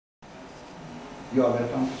You are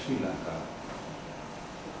welcome to Sri Lanka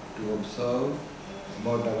to observe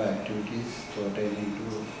about our activities pertaining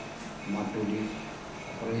to Matuli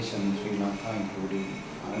operation in Sri Lanka, including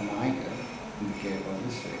Aranayaka in the Kerala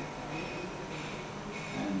district.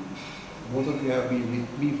 And both of you have been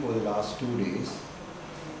with me for the last 2 days,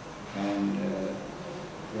 and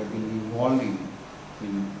we have been involving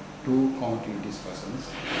in 2 committee discussions.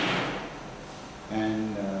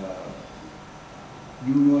 And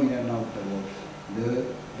you know in and out about the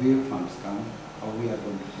where funds come, how we are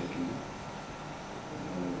going to settle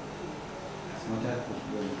as much as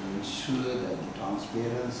possible to ensure that the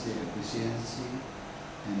transparency, efficiency,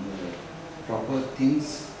 and the proper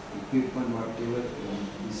things, equipment, whatever,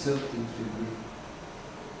 reserve things will be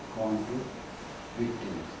gone to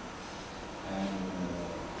victims. And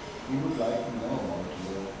we would like to know about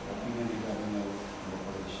your opinion regarding our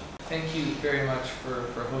operation. Thank you very much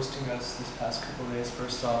for hosting us this past couple of days.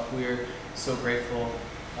 First off, we are so grateful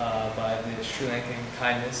by the Sri Lankan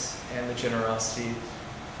kindness and the generosity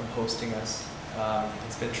from hosting us.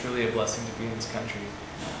 It's been truly a blessing to be in this country,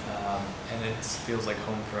 and it feels like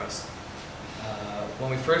home for us. When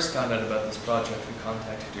we first found out about this project, we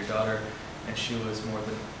contacted your daughter, and she was more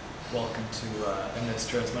than welcome to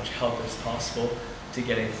administer as much help as possible to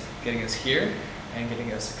getting us here and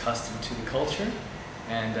getting us accustomed to the culture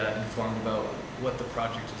and informed about what the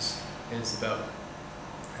project is about.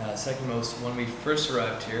 Second most, when we first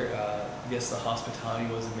arrived here, yes, the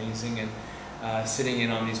hospitality was amazing, and sitting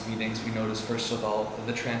in on these meetings, we noticed first of all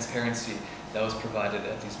the transparency that was provided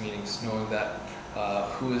at these meetings, knowing that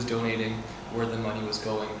who was donating, where the money was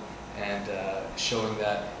going, and showing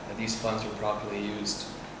that these funds were properly used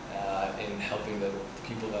in helping the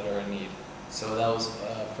people that are in need. So that was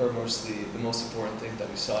foremost the most important thing that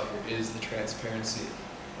we saw here is the transparency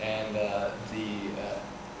and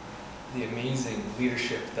the amazing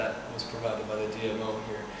leadership that was provided by the DMO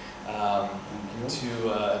here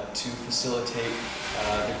to facilitate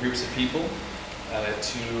the groups of people,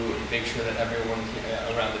 to make sure that everyone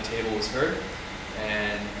around the table was heard,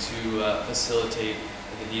 and to facilitate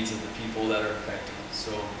the needs of the people that are affected.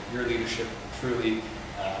 So your leadership truly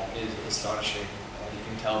is astonishing. You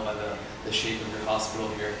can tell by the shape of your hospital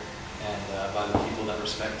here and by the people that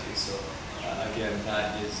respect you. So again,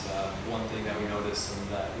 that is one thing that we noticed, and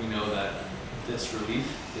that we know that this relief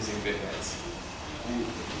is in good hands.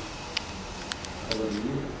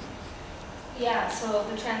 Yeah, so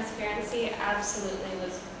the transparency absolutely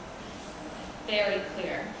was very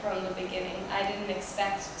clear from the beginning. I didn't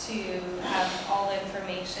expect to have all the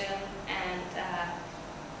information and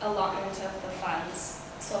allotment of the funds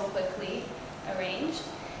so quickly arranged.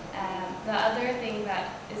 The other thing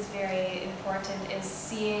that is very important is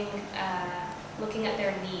seeing, looking at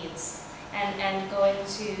their needs and going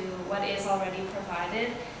to what is already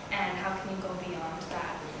provided and how can you go beyond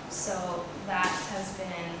that. So that has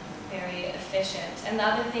been very efficient. And the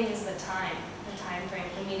other thing is the time frame.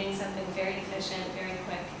 The meetings have been very efficient, very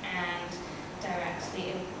quick, and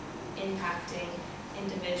directly impacting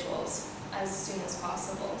individuals as soon as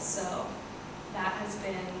possible. So that has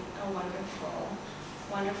been a wonderful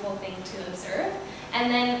thing to observe.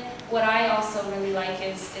 And then what I also really like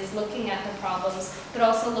is looking at the problems, but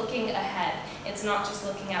also looking ahead. It's not just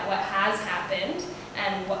looking at what has happened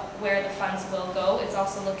and where the funds will go, it's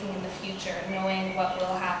also looking in the future, knowing what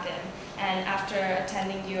will happen. And after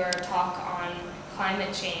attending your talk on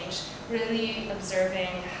climate change, really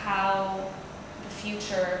observing how the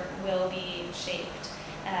future will be shaped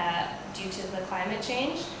due to the climate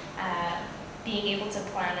change, being able to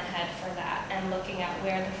plan ahead for that and looking at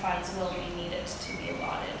where the funds will be needed to be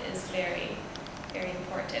allotted is very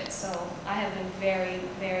important. So I have been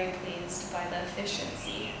very pleased by the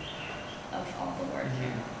efficiency of all the work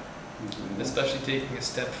here. Especially taking a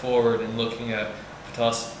step forward and looking at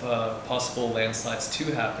possible landslides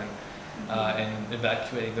to happen and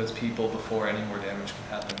evacuating those people before any more damage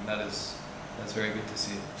can happen. That's very good to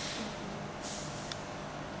see.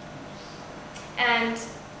 And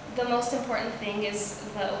the most important thing is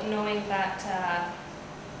knowing that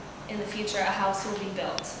in the future a house will be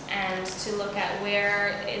built, and to look at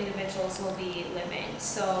where individuals will be living.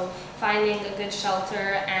 So finding a good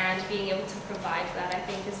shelter and being able to provide that, I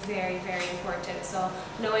think, is very important. So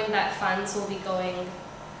knowing that funds will be going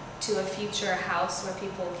to a future house where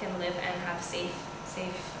people can live and have safe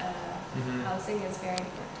housing is very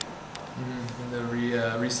important. And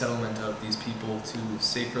the resettlement of these people to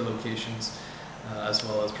safer locations, as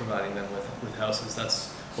well as providing them with houses.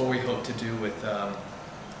 That's what we hope to do with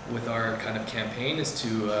our kind of campaign, is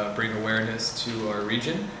to bring awareness to our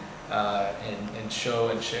region and show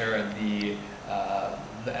and share the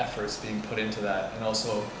the efforts being put into that, and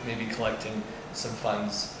also maybe collecting some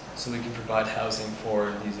funds so we can provide housing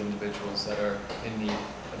for these individuals that are in need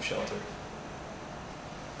of shelter.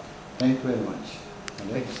 Thank you very much,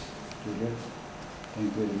 Alex, Juliet.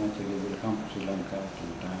 Thank you very much. You will come to Sri Lanka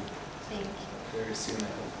sometime. Thank you. Very soon, I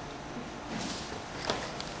hope.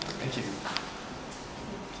 Thank you.